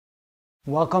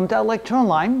Welcome to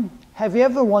ElectronLine. Have you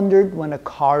ever wondered when a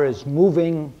car is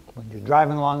moving, when you're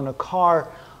driving along in a car,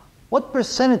 what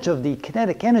percentage of the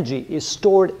kinetic energy is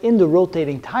stored in the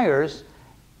rotating tires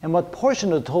and what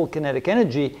portion of the total kinetic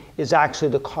energy is actually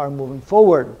the car moving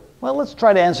forward? Well, let's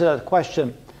try to answer that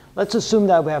question. Let's assume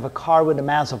that we have a car with a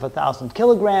mass of 1,000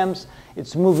 kilograms.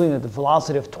 It's moving at the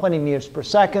velocity of 20 meters per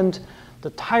second. The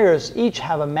tires each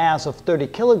have a mass of 30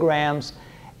 kilograms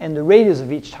and the radius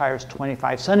of each tire is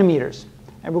 25 centimeters.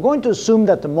 And we're going to assume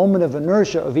that the moment of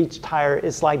inertia of each tire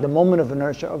is like the moment of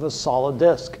inertia of a solid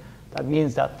disk. That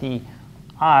means that the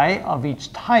I of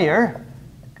each tire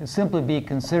can simply be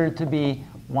considered to be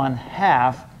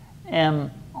 1/2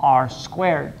 mr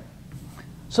squared.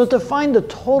 So to find the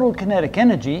total kinetic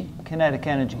energy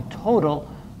total,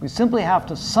 we simply have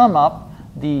to sum up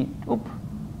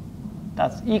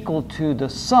that's equal to the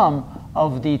sum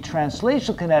of the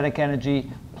translational kinetic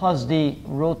energy plus the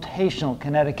rotational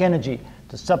kinetic energy.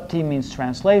 The sub-T means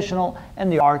translational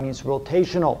and the R means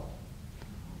rotational.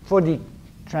 For the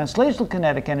translational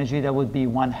kinetic energy, that would be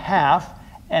 1/2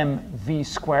 mv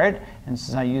squared. And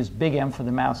since I use big M for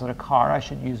the mass of the car, I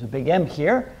should use a big M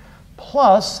here.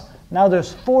 Plus, now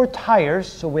there's 4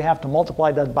 tires, so we have to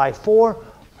multiply that by 4.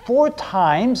 4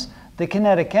 times the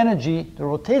kinetic energy, the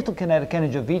rotational kinetic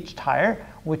energy of each tire,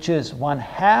 which is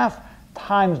 1/2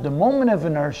 times the moment of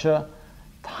inertia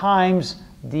times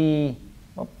the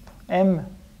m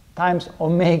times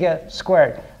omega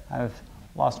squared. I've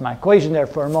lost my equation there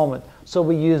for a moment. So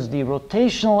we use the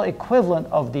rotational equivalent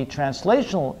of the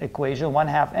translational equation,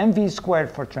 1/2 mv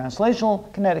squared for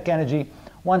translational kinetic energy,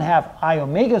 1/2 I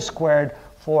omega squared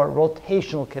for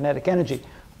rotational kinetic energy.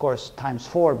 Of course, times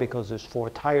 4 because there's 4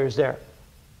 tires there.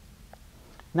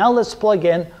 Now let's plug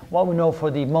in what we know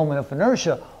for the moment of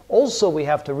inertia. Also, we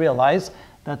have to realize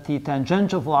that the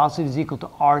tangential velocity is equal to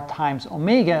r times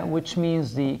omega, which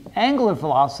means the angular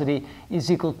velocity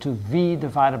is equal to v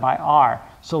divided by r.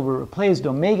 So we replace the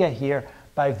omega here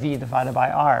by v divided by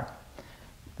r.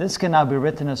 This can now be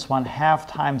written as 1/2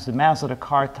 times the mass of the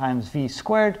car times v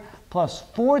squared plus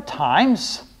 4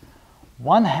 times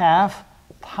 1/2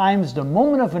 times the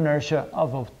moment of inertia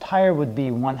of a tire would be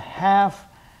 1/2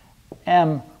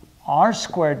 mr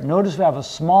squared. Notice we have a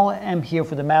small m here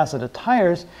for the mass of the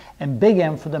tires and big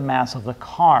M for the mass of the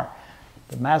car.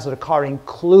 The mass of the car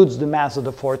includes the mass of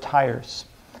the 4 tires.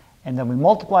 And then we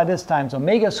multiply this times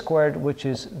omega squared, which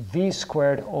is v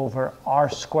squared over r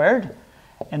squared.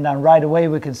 And then right away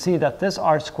we can see that this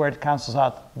r squared cancels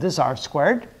out this r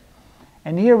squared.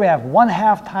 And here we have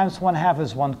 1/2 times 1/2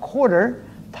 is 1/4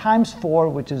 times 4,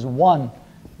 which is 1,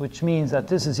 which means that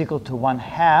this is equal to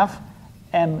 1/2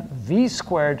 mv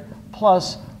squared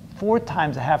plus 4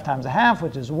 times 1/2 times 1/2,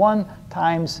 which is 1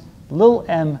 times little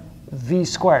m v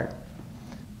squared.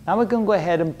 Now we can go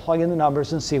ahead and plug in the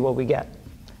numbers and see what we get.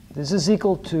 This is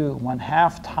equal to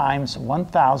 1/2 times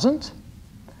 1,000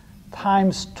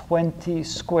 times 20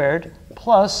 squared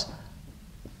plus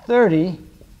 30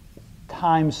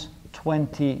 times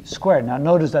 20 squared. Now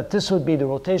notice that this would be the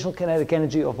rotational kinetic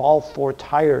energy of all 4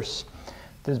 tires.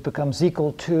 This becomes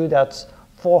equal to, that's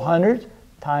 400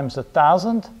 times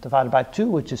 1,000 divided by 2,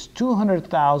 which is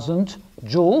 200,000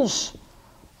 joules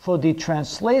for the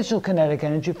translational kinetic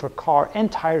energy for car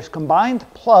and tires combined,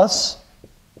 plus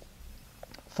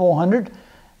 400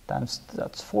 times,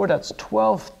 that's 4, that's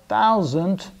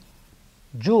 12,000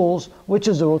 joules, which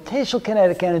is the rotational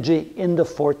kinetic energy in the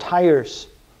 4 tires.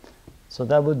 So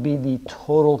that would be the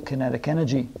total kinetic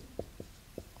energy.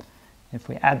 If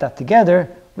we add that together,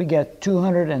 we get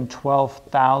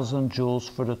 212,000 joules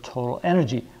for the total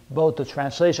energy, both the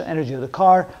translational energy of the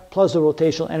car plus the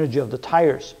rotational energy of the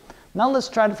tires. Now let's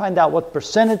try to find out what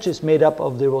percentage is made up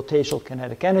of the rotational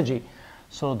kinetic energy.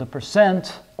 So the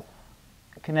percent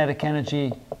kinetic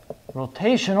energy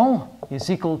rotational is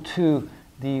equal to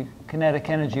the kinetic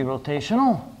energy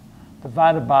rotational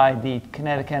divided by the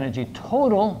kinetic energy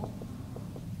total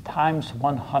times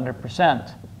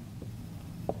 100%.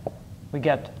 We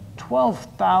get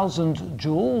 12,000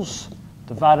 joules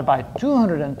divided by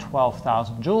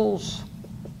 212,000 joules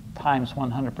times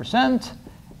 100%,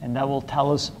 and that will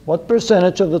tell us what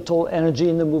percentage of the total energy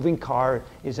in the moving car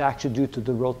is actually due to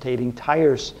the rotating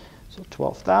tires. So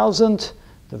 12,000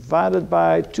 divided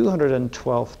by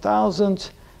 212,000,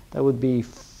 that would be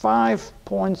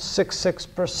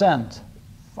 5.66%.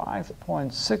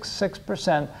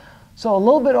 5.66%. So a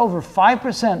little bit over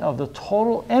 5% of the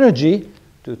total energy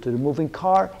due to the moving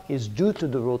car is due to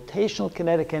the rotational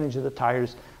kinetic energy of the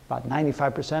tires. About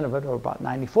 95% of it, or about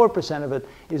 94% of it,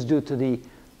 is due to the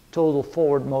total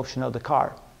forward motion of the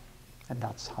car. And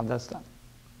that's how that's done.